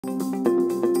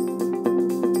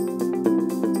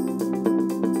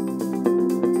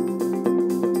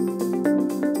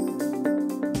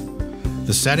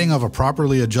The setting of a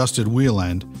properly adjusted wheel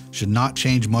end should not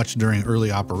change much during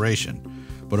early operation,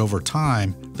 but over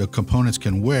time, the components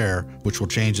can wear, which will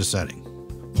change the setting.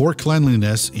 Poor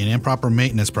cleanliness and improper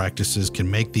maintenance practices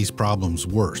can make these problems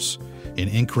worse. An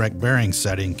incorrect bearing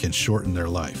setting can shorten their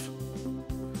life.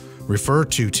 Refer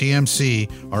to TMC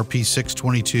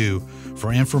RP622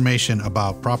 for information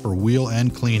about proper wheel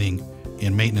end cleaning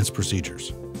and maintenance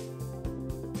procedures.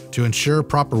 To ensure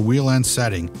proper wheel end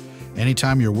setting,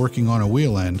 anytime you're working on a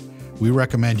wheel end, we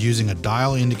recommend using a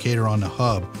dial indicator on the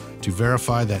hub to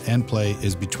verify that end play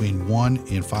is between 1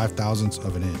 and 5/1000ths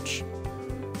of an inch.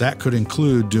 That could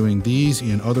include doing these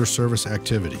and other service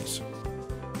activities.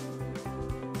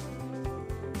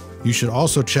 You should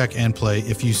also check end play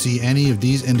if you see any of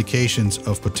these indications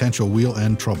of potential wheel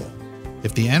end trouble.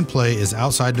 If the end play is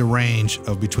outside the range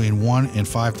of between 1 and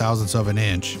 5/1000ths of an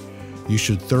inch, you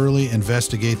should thoroughly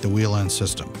investigate the wheel end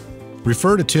system.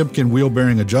 Refer to Timken wheel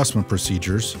bearing adjustment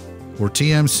procedures or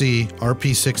TMC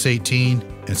RP618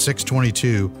 and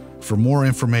 622 for more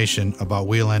information about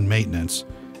wheel end maintenance,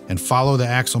 and follow the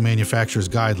axle manufacturer's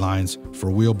guidelines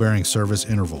for wheel bearing service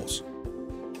intervals.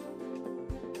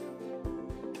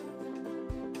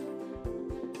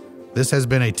 This has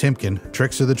been a Timken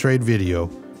Tricks of the Trade video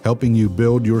helping you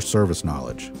build your service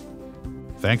knowledge.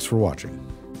 Thanks for watching.